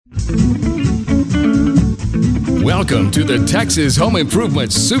Welcome to the Texas Home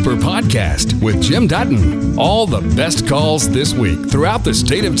Improvement Super Podcast with Jim Dutton. All the best calls this week throughout the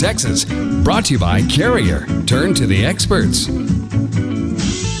state of Texas. Brought to you by Carrier. Turn to the experts.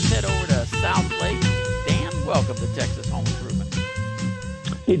 Head over to South Lake. Dan, welcome to Texas Home Improvement.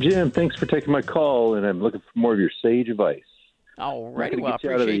 Hey, Jim, thanks for taking my call, and I'm looking for more of your sage advice. All righty, well, I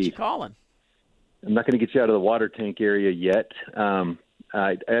appreciate you calling. I'm not going to get you out of the water tank area yet.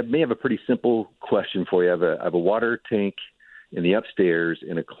 I may have a pretty simple question for you. I have a water tank in the upstairs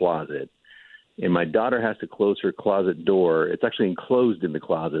in a closet, and my daughter has to close her closet door. It's actually enclosed in the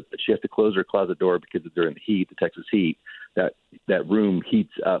closet, but she has to close her closet door because during the heat, the Texas heat, that room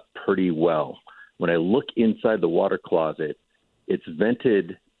heats up pretty well. When I look inside the water closet, it's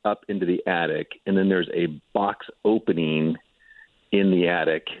vented up into the attic, and then there's a box opening in the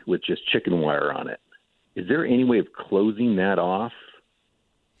attic with just chicken wire on it. Is there any way of closing that off?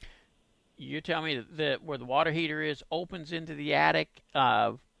 You tell me that where the water heater is opens into the attic,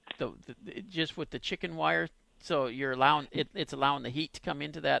 just with the chicken wire, so you're allowing it's allowing the heat to come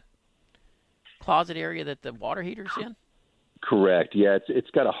into that closet area that the water heater's in? Correct. Yeah,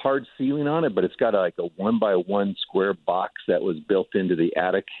 it's got a hard ceiling on it, but it's got like a 1-by-1 square box that was built into the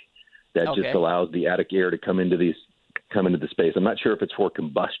attic that just allows the attic air to come into the space. I'm not sure if it's for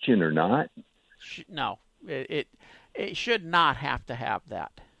combustion or not. No, it should not have to have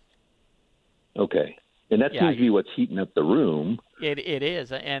that. Okay. And that seems to be what's heating up the room. It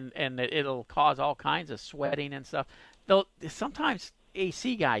is, and it'll cause all kinds of sweating and stuff. Though sometimes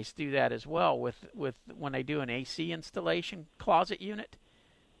AC guys do that as well with when they do an AC installation closet unit,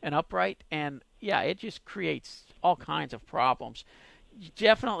 an upright, and it just creates all kinds of problems.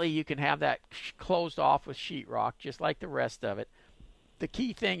 Definitely you can have that closed off with sheetrock, just like the rest of it. The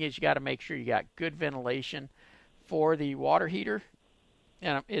key thing is you got to make sure you got good ventilation for the water heater.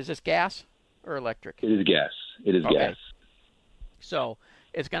 And is this gas or electric? It is gas. It is gas. So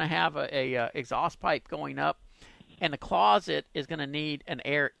it's going to have a exhaust pipe going up, and the closet is going to need an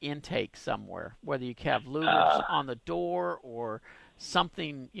air intake somewhere, whether you have louvers on the door or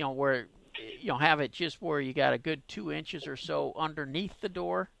something, where have it just where you got a good 2 inches or so underneath the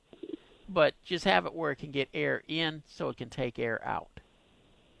door, but just have it where it can get air in so it can take air out.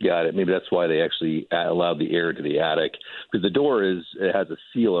 Got it. Maybe that's why they actually allowed the air to the attic, because the door it has a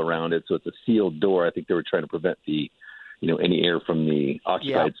seal around it, so it's a sealed door. I think they were trying to prevent any air from the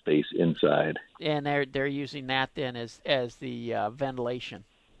occupied space inside. And they're using that then as the ventilation.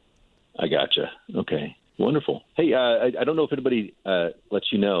 I gotcha. Okay, wonderful. Hey, I don't know if anybody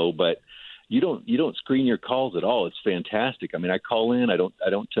lets you know, but you don't screen your calls at all. It's fantastic. I mean, I call in. I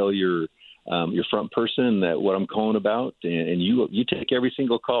don't tell your front person that what I'm calling about, and you take every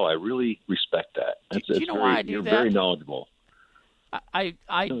single call. I really respect that. Do you know why I do you're that? Very knowledgeable. I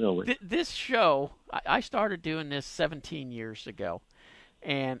this show, I started doing this 17 years ago,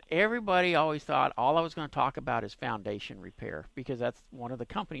 and everybody always thought all I was going to talk about is foundation repair because that's one of the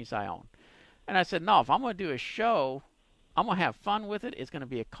companies I own. And I said, no, if I'm going to do a show, I'm going to have fun with it. It's going to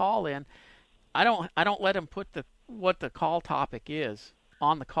be a call in. I don't let them put what the call topic is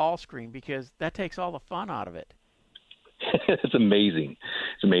on the call screen because that takes all the fun out of it. It's amazing.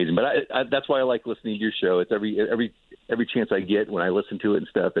 It's amazing. But that's why I like listening to your show. It's every chance I get when I listen to it and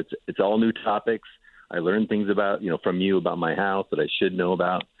stuff. It's all new topics. I learn things about from you about my house that I should know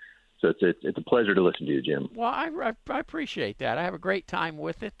about. So it's a pleasure to listen to you, Jim. Well, I appreciate that. I have a great time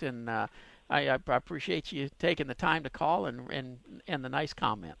with it, and I appreciate you taking the time to call and the nice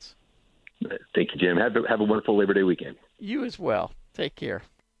comments. Thank you, Jim. Have a wonderful Labor Day weekend. You as well. Take care.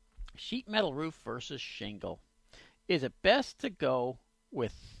 Sheet metal roof versus shingle. Is it best to go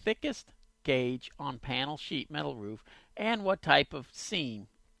with thickest gauge on panel sheet metal roof, and what type of seam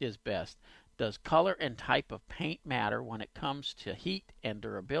is best? Does color and type of paint matter when it comes to heat and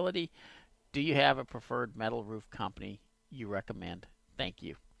durability? Do you have a preferred metal roof company you recommend? Thank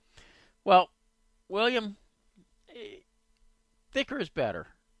you. Well, William, thicker is better.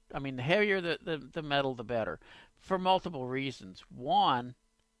 I mean, the heavier the metal, the better, for multiple reasons. One,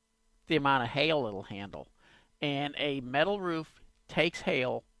 the amount of hail it'll handle. And a metal roof takes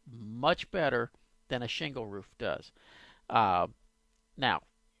hail much better than a shingle roof does. Now,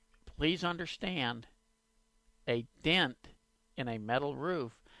 please understand, a dent in a metal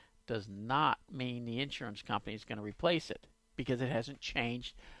roof does not mean the insurance company is going to replace it because it hasn't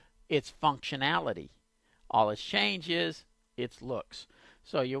changed its functionality. All it's changed is its looks.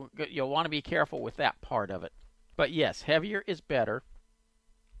 So you'll want to be careful with that part of it. But yes, heavier is better.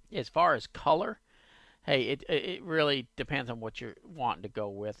 As far as color, hey, it really depends on what you're wanting to go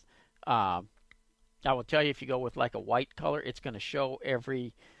with. I will tell you, if you go with like a white color, it's going to show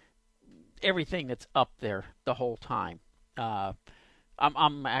every everything that's up there the whole time.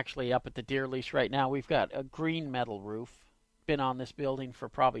 I'm actually up at the Deer Lease right now. We've got a green metal roof. Been on this building for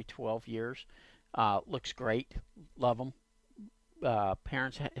probably 12 years. Looks great. Love them.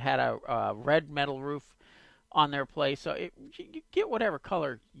 Parents had a red metal roof on their place, so you get whatever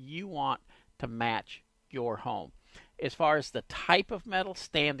color you want to match your home. As far as the type of metal,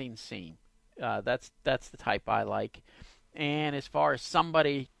 standing seam. That's the type I like. And as far as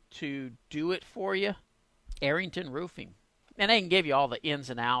somebody to do it for you, Arrington Roofing. And they can give you all the ins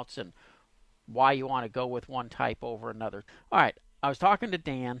and outs and why you want to go with one type over another. All right, I was talking to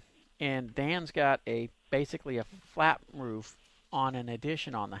Dan, and Dan's got basically a flat roof on an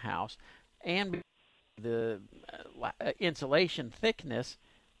addition on the house, and the insulation thickness,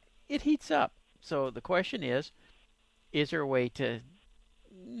 it heats up. So the question is there a way to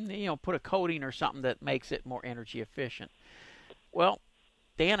put a coating or something that makes it more energy efficient? Well,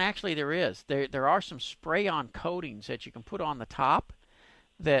 Dan, actually there is. There are some spray-on coatings that you can put on the top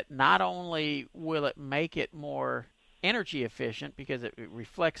that not only will it make it more energy efficient because it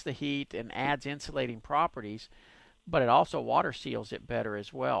reflects the heat and adds insulating properties, but it also water seals it better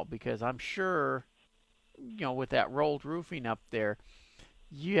as well, because I'm sure, with that rolled roofing up there,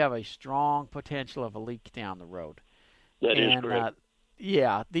 you have a strong potential of a leak down the road. That is correct.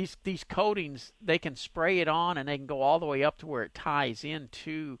 Yeah, these coatings, they can spray it on, and they can go all the way up to where it ties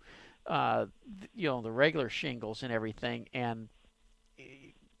into, the regular shingles and everything, and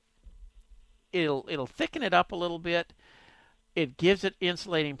it'll thicken it up a little bit. It gives it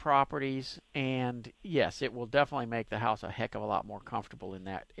insulating properties, and yes, it will definitely make the house a heck of a lot more comfortable in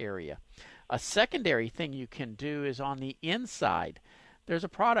that area. A secondary thing you can do is on the inside. There's a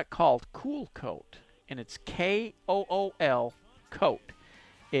product called Cool Coat, and it's KOOL Coat,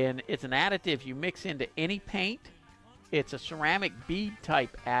 and it's an additive you mix into any paint. It's a ceramic bead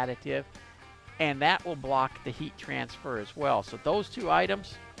type additive, and that will block the heat transfer as well. So those two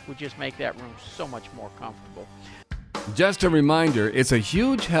items would just make that room so much more comfortable. Just a reminder, it's a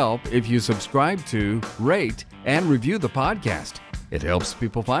huge help if you subscribe to, rate, and review the podcast. It helps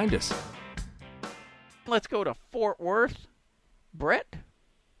people find us. Let's go to Fort Worth. Brett,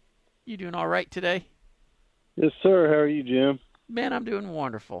 you doing all right today? Yes, sir. How are you, Jim? Man, I'm doing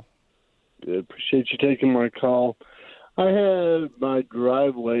wonderful. Good. Appreciate you taking my call. I had my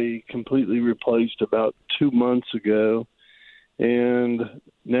driveway completely replaced about 2 months ago, and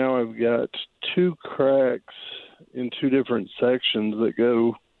now I've got 2 cracks in 2 different sections that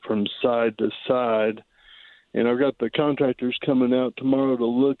go from side to side. And I've got the contractors coming out tomorrow to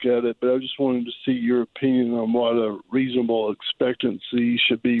look at it, but I just wanted to see your opinion on what a reasonable expectancy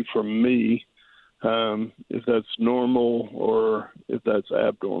should be from me, if that's normal or if that's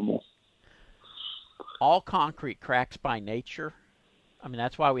abnormal. All concrete cracks by nature. I mean,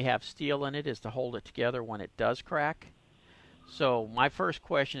 that's why we have steel in it, is to hold it together when it does crack. So my first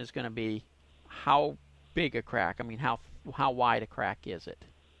question is going to be, how big a crack? I mean, how wide a crack is it?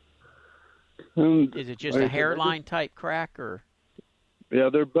 Is it just a hairline type crack, or? Yeah,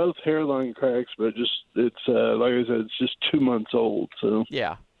 they're both hairline cracks, but it's like I said, it's just 2 months old. So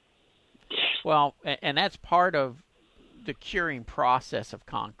yeah. Well, and that's part of the curing process of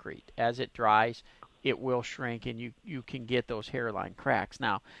concrete. As it dries, it will shrink, and you can get those hairline cracks.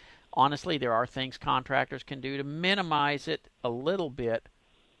 Now, honestly, there are things contractors can do to minimize it a little bit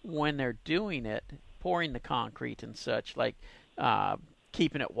when they're doing it, pouring the concrete and such, like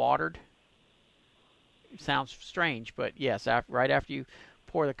keeping it watered. Sounds strange, but yes, right after you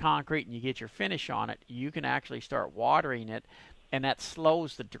pour the concrete and you get your finish on it, you can actually start watering it, and that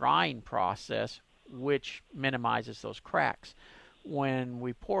slows the drying process, which minimizes those cracks. When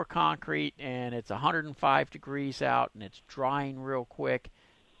we pour concrete and it's 105 degrees out and it's drying real quick,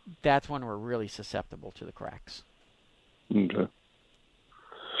 that's when we're really susceptible to the cracks. Okay.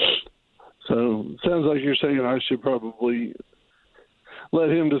 So it sounds like you're saying I should probably let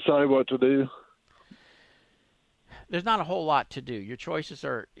him decide what to do. There's not a whole lot to do. Your choices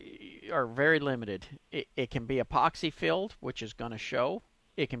are very limited. It can be epoxy filled, which is going to show.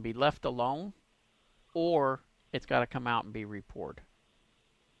 It can be left alone, or it's got to come out and be repoured.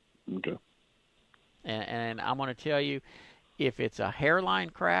 Okay. And I'm going to tell you, if it's a hairline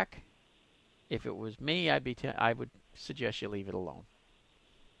crack, if it was me, I would suggest you leave it alone.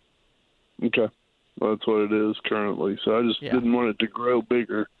 Okay. Well, that's what it is currently. So I just didn't want it to grow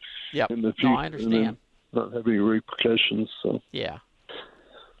bigger in the future. No, I understand. Not have any repercussions. So yeah.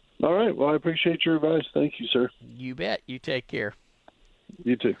 All right. Well, I appreciate your advice. Thank you, sir. You bet. You take care.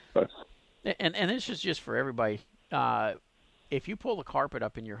 You too. Bye. And this is just for everybody. If you pull the carpet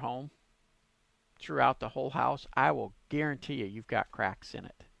up in your home throughout the whole house, I will guarantee you've got cracks in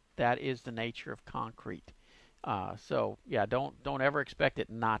it. That is the nature of concrete. So yeah, don't ever expect it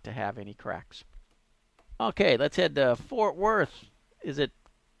not to have any cracks. Okay, let's head to Fort Worth. Is it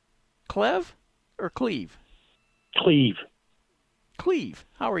Cleve or Cleve? Cleve. Cleve.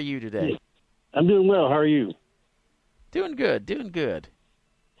 How are you today? I'm doing well. How are you? Doing good. Doing good.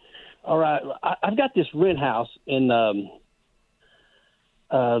 All right. I've got this rent house, and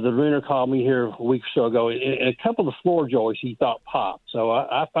the renter called me here a week or so ago, and a couple of the floor joists he thought popped. So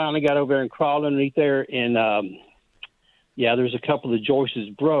I finally got over there and crawled underneath there, and there's a couple of the joists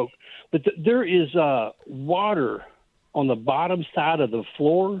broke. But there is water on the bottom side of the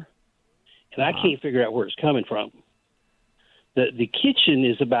floor, and I can't figure out where it's coming from. The kitchen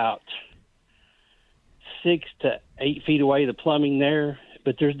is about 6 to 8 feet away, the plumbing there,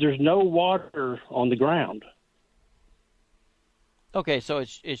 but there's no water on the ground. Okay, so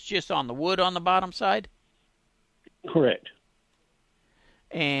it's just on the wood on the bottom side? Correct.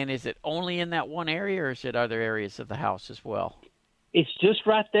 And is it only in that one area, or is it other areas of the house as well? It's just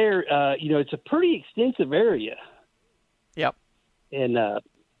right there. It's a pretty extensive area. Yep. And, I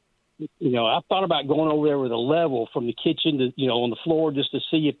thought about going over there with a level from the kitchen to, on the floor just to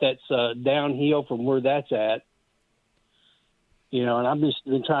see if that's downhill from where that's at. And I've just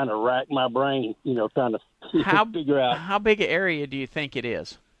been trying to rack my brain, trying to figure out. How big an area do you think it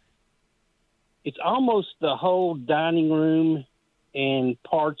is? It's almost the whole dining room and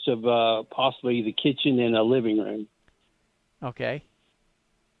parts of possibly the kitchen and a living room. Okay.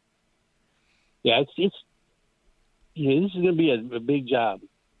 Yeah, this is going to be a big job,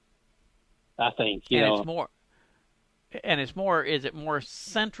 I think. It's more. Is it more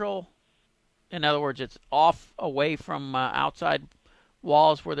central? In other words, it's off away from outside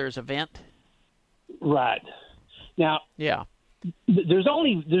walls where there's a vent. Right. Now, yeah, there's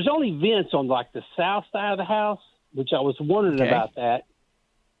only vents on like the south side of the house, which I was wondering about that.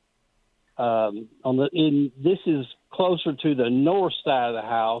 This is closer to the north side of the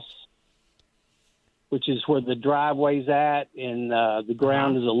house, which is where the driveway's at, and the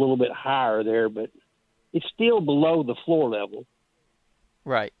ground is a little bit higher there, but it's still below the floor level.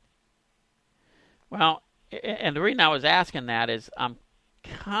 Right. Well, and the reason I was asking that is I'm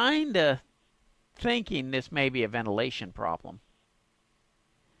kind of thinking this may be a ventilation problem.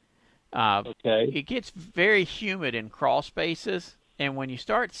 Okay. It gets very humid in crawl spaces, and when you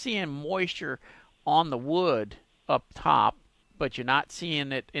start seeing moisture on the wood up top, but you're not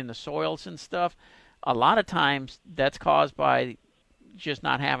seeing it in the soils and stuff, a lot of times that's caused by just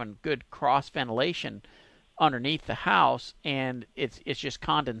not having good cross ventilation underneath the house, and it's just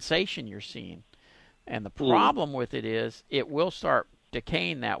condensation you're seeing. And the problem with it is it will start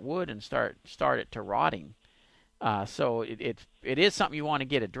decaying that wood and start it to rotting. So it is something you want to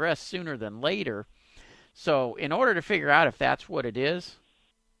get addressed sooner than later. So in order to figure out if that's what it is,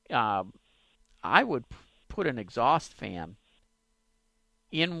 I would put an exhaust fan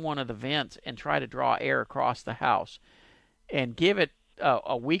in one of the vents and try to draw air across the house, and give it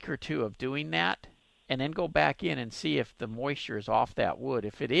a week or two of doing that, and then go back in and see if the moisture is off that wood.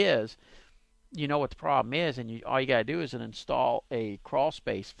 If it is, you know what the problem is, and all you got to do is install a crawl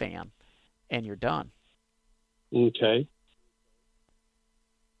space fan, and you're done. Okay.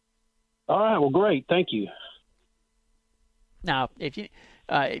 All right. Well, great. Thank you. Now, if you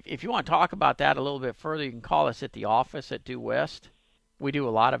want to talk about that a little bit further, you can call us at the office at Due West. We do a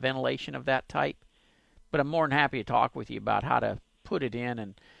lot of ventilation of that type, but I'm more than happy to talk with you about how to put it in.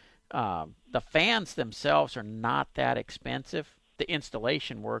 And the fans themselves are not that expensive. The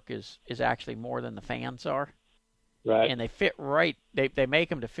installation work is actually more than the fans are. Right. And they fit right. They make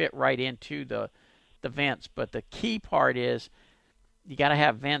them to fit right into the vents. But the key part is you got to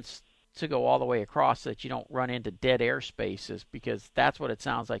have vents to go all the way across so that you don't run into dead air spaces, because that's what it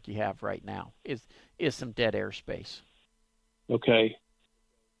sounds like you have right now is some dead air space. Okay.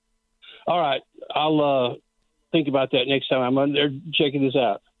 All right. I'll think about that next time I'm on there checking this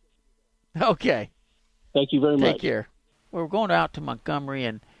out. Okay. Thank you very much. Take care. We're going out to Montgomery.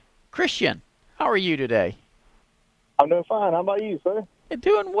 And Christian, how are you today? I'm doing fine. How about you, sir?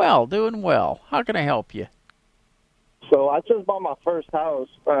 Doing well. How can I help you? So I just bought my first house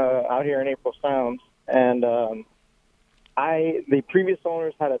out here in April Sounds, and the previous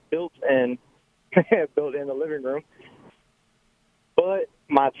owners had a built-in the living room, but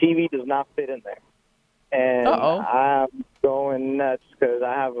my TV does not fit in there, and I'm going nuts because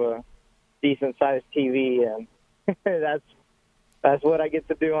I have a decent-sized TV, and that's what I get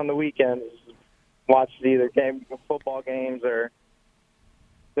to do on the weekends. Watch either football games or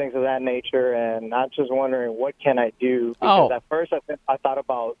things of that nature, and I'm just wondering what can I do, because at first I thought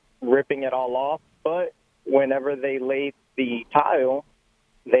about ripping it all off, but whenever they laid the tile,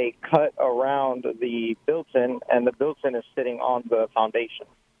 they cut around the built-in, and the built-in is sitting on the foundation.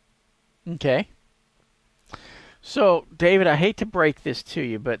 Okay. So, David, I hate to break this to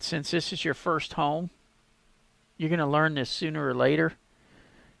you, but since this is your first home, you're going to learn this sooner or later.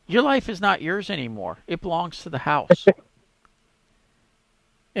 Your life is not yours anymore. It belongs to the house.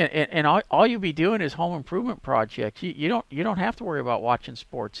 and all you'll be doing is home improvement projects. You don't have to worry about watching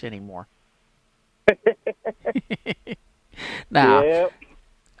sports anymore. Now,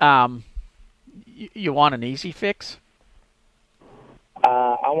 Yep. You want an easy fix?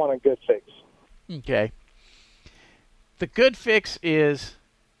 I want a good fix. Okay. The good fix is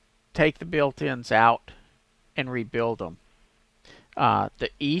take the built-ins out and rebuild them. The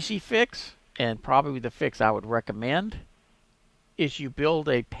easy fix, and probably the fix I would recommend, is you build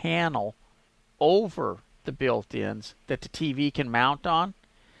a panel over the built-ins that the TV can mount on,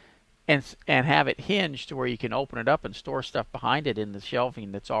 and have it hinged to where you can open it up and store stuff behind it in the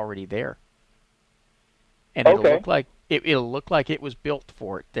shelving that's already there. And it'll Okay. look like it was built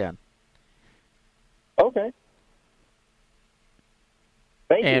for it then. Okay.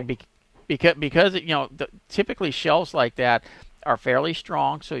 Thank And you. because typically shelves like that are fairly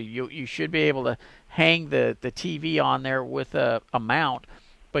strong, so you should be able to hang the TV on there with a mount,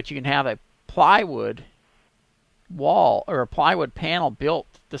 but you can have a plywood wall or a plywood panel built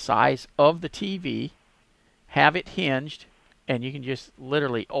the size of the TV, have it hinged, and you can just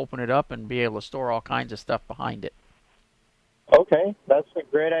literally open it up and be able to store all kinds of stuff behind it. Okay, that's a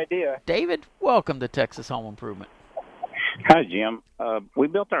great idea. David, welcome to Texas Home Improvement. Hi, Jim. We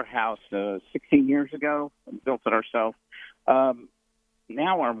built our house 16 years ago. Built it ourselves.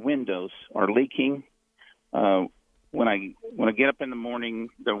 Now our windows are leaking. When I get up in the morning,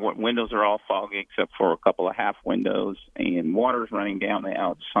 the windows are all foggy except for a couple of half windows, and water's running down the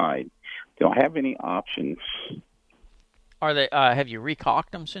outside. Do I have any options? Are they? Have you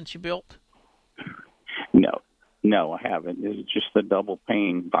recaulked them since you built? No, I haven't. It's just the double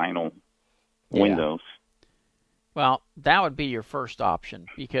pane vinyl windows. Well, that would be your first option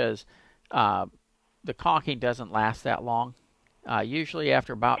because the caulking doesn't last that long. Usually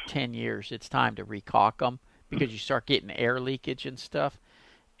after about 10 years, it's time to recaulk them because you start getting air leakage and stuff,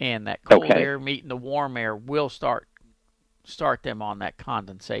 and that cold air meeting the warm air will start them on that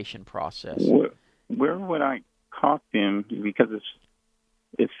condensation process. Where would I caulk them? Because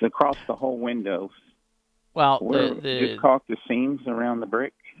it's across the whole window. Well, just caulk the seams around the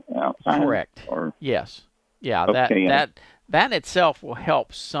brick outside? Correct. Or? Yes. Yeah, Okay, that itself will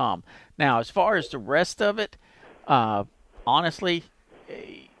help some. Now, as far as the rest of it, honestly,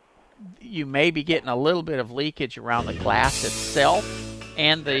 you may be getting a little bit of leakage around the glass itself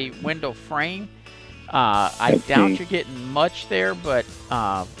and the window frame. I doubt you're getting much there, but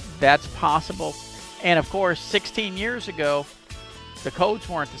that's possible. And, of course, 16 years ago, the codes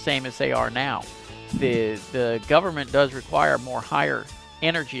weren't the same as they are now. The government does require more higher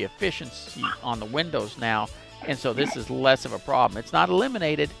energy efficiency on the windows now, and so this is less of a problem. It's not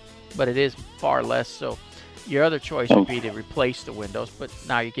eliminated, but it is far less. So your other choice would be to replace the windows, but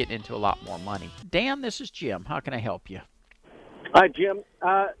now you're getting into a lot more money. Dan, this is Jim. How can I help you? Hi, Jim.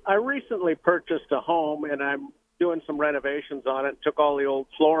 I recently purchased a home, and I'm doing some renovations on it. Took all the old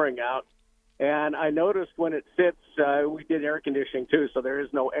flooring out, and I noticed when it sits, we did air conditioning too, so there is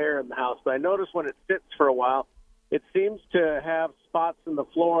no air in the house, but I noticed when it sits for a while, it seems to have spots in the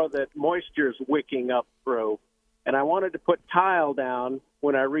floor that moisture's wicking up through. And I wanted to put tile down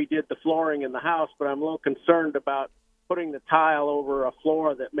when I redid the flooring in the house, but I'm a little concerned about putting the tile over a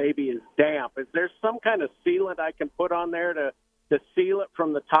floor that maybe is damp. Is there some kind of sealant I can put on there to seal it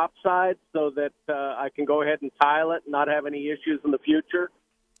from the top side so that I can go ahead and tile it and not have any issues in the future?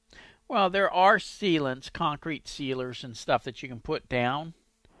 Well, there are sealants, concrete sealers and stuff that you can put down.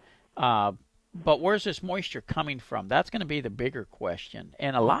 But where's this moisture coming from? That's going to be the bigger question.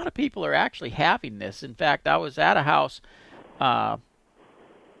 And a lot of people are actually having this. In fact, I was at a house, well,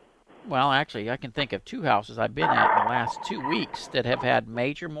 actually, I can think of 2 houses I've been at in the last 2 weeks that have had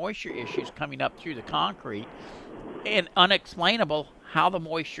major moisture issues coming up through the concrete. And unexplainable how the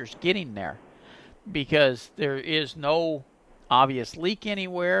moisture's getting there. Because there is no obvious leak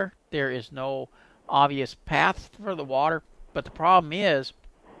anywhere. There is no obvious path for the water. But the problem is,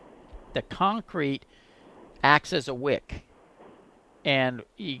 the concrete acts as a wick, and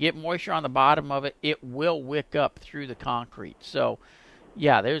you get moisture on the bottom of it, it will wick up through the concrete. So,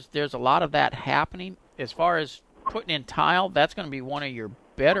 yeah, there's a lot of that happening. As far as putting in tile, that's going to be one of your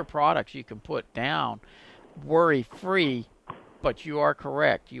better products you can put down, worry-free. But you are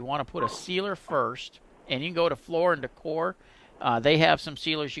correct. You want to put a sealer first, and you can go to Floor and Decor. They have some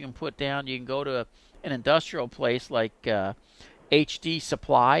sealers you can put down. You can go to an industrial place like HD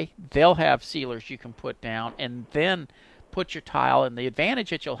Supply, they'll have sealers you can put down, and then put your tile. And the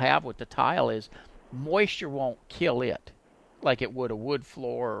advantage that you'll have with the tile is moisture won't kill it like it would a wood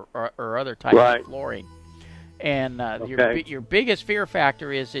floor or other type of flooring. And your biggest fear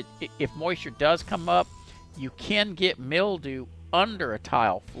factor is that if moisture does come up, you can get mildew under a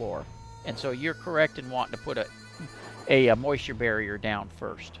tile floor. And so you're correct in wanting to put a moisture barrier down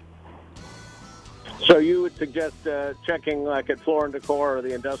first. So you would suggest checking like at Floor & Decor or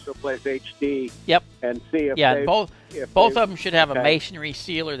the Industrial Place HD. Yep. And see if both of them should have a masonry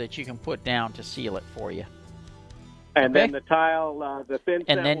sealer that you can put down to seal it for you. And then the tile, the thin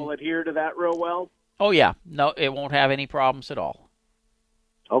set will adhere to that real well? Oh, yeah. No, it won't have any problems at all.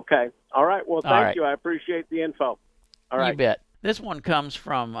 Okay. All right. Well, thank you. I appreciate the info. All right. You bet. This one comes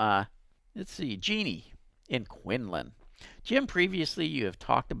from, Jeannie in Quinlan. Jim, previously you have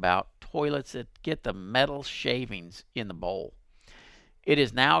talked about toilets that get the metal shavings in the bowl. It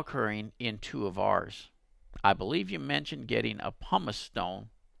is now occurring in 2 of ours. I believe you mentioned getting a pumice stone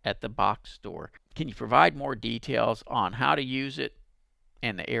at the box store. Can you provide more details on how to use it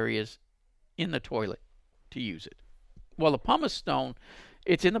and the areas in the toilet to use it? Well, the pumice stone,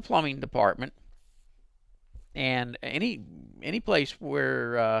 it's in the plumbing department, and any place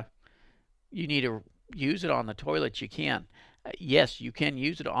where you need to use it on the toilet, you can. Yes, you can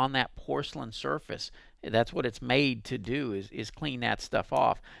use it on that porcelain surface. That's what it's made to do, is clean that stuff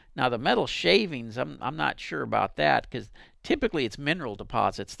off. Now, the metal shavings, I'm not sure about that, because typically it's mineral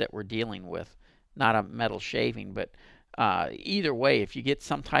deposits that we're dealing with, not a metal shaving. But either way, if you get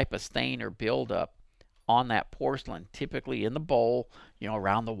some type of stain or buildup on that porcelain, typically in the bowl,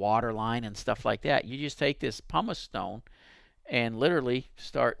 around the water line and stuff like that, you just take this pumice stone and literally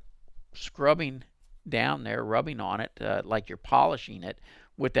start scrubbing down there, rubbing on it like you're polishing it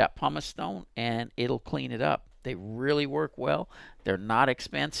with that pumice stone, and it'll clean it up. They really work well. They're not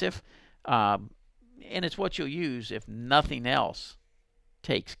expensive, and it's what you'll use if nothing else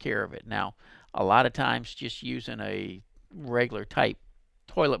takes care of it. Now, a lot of times just using a regular type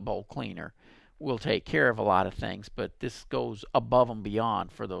toilet bowl cleaner will take care of a lot of things, but this goes above and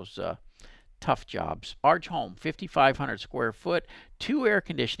beyond for those tough jobs. Large home, 5,500 square foot, 2 air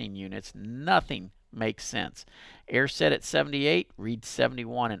conditioning units, nothing makes sense. Air set at 78, read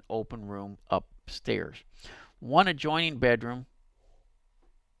 71, an open room upstairs. 1 adjoining bedroom,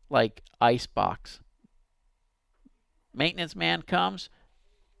 like ice box. Maintenance man comes,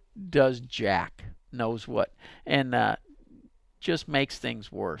 does jack, knows what, and just makes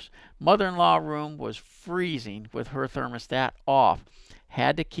things worse. Mother-in-law room was freezing with her thermostat off.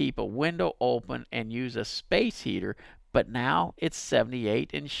 Had to keep a window open and use a space heater, but now it's 78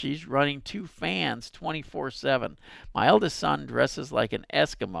 and she's running 2 fans 24/7. My eldest son dresses like an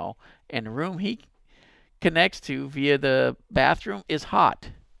Eskimo, and the room he connects to via the bathroom is hot.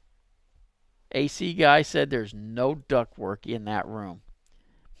 AC guy said there's no ductwork in that room.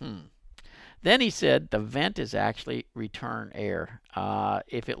 Then he said the vent is actually return air.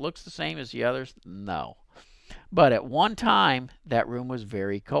 If it looks the same as the others, no. But at one time, that room was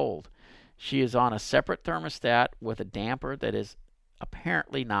very cold. She is on a separate thermostat with a damper that is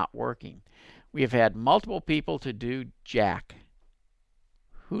apparently not working. We have had multiple people to do jack.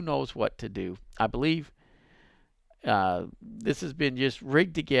 Who knows what to do? I believe this has been just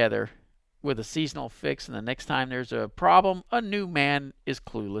rigged together with a seasonal fix, and the next time there's a problem, a new man is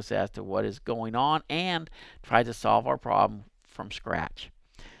clueless as to what is going on and tries to solve our problem from scratch.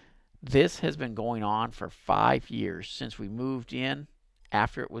 This has been going on for 5 years since we moved in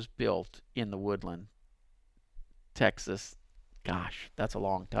after it was built in the Woodland, Texas. Gosh, that's a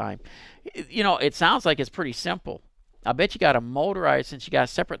long time. It sounds like it's pretty simple. I bet you got a motorized, since you got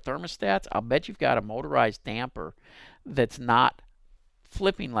separate thermostats, I'll bet you've got a motorized damper that's not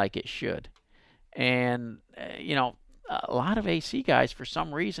flipping like it should. And, a lot of AC guys, for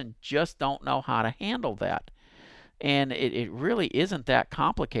some reason, just don't know how to handle that. And it really isn't that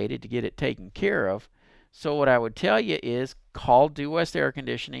complicated to get it taken care of. So what I would tell you is call Due West Air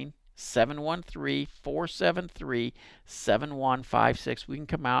Conditioning, 713-473-7156. We can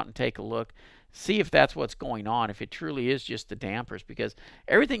come out and take a look, see if that's what's going on, if it truly is just the dampers, because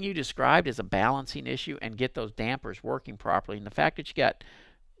everything you described is a balancing issue, and get those dampers working properly. And the fact that you got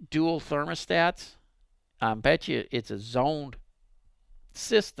dual thermostats, I bet you it's a zoned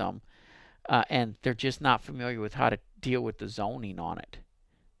system, and they're just not familiar with how to deal with the zoning on it.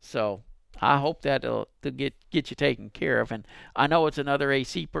 So I hope that'll get you taken care of. And I know it's another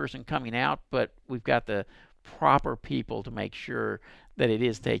AC person coming out, but we've got the proper people to make sure that it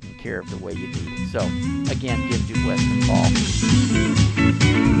is taken care of the way you need it. So again, give Due West a call.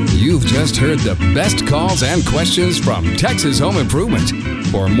 You've just heard the best calls and questions from Texas Home Improvement.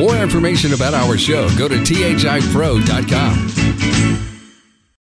 For more information about our show, go to thipro.com.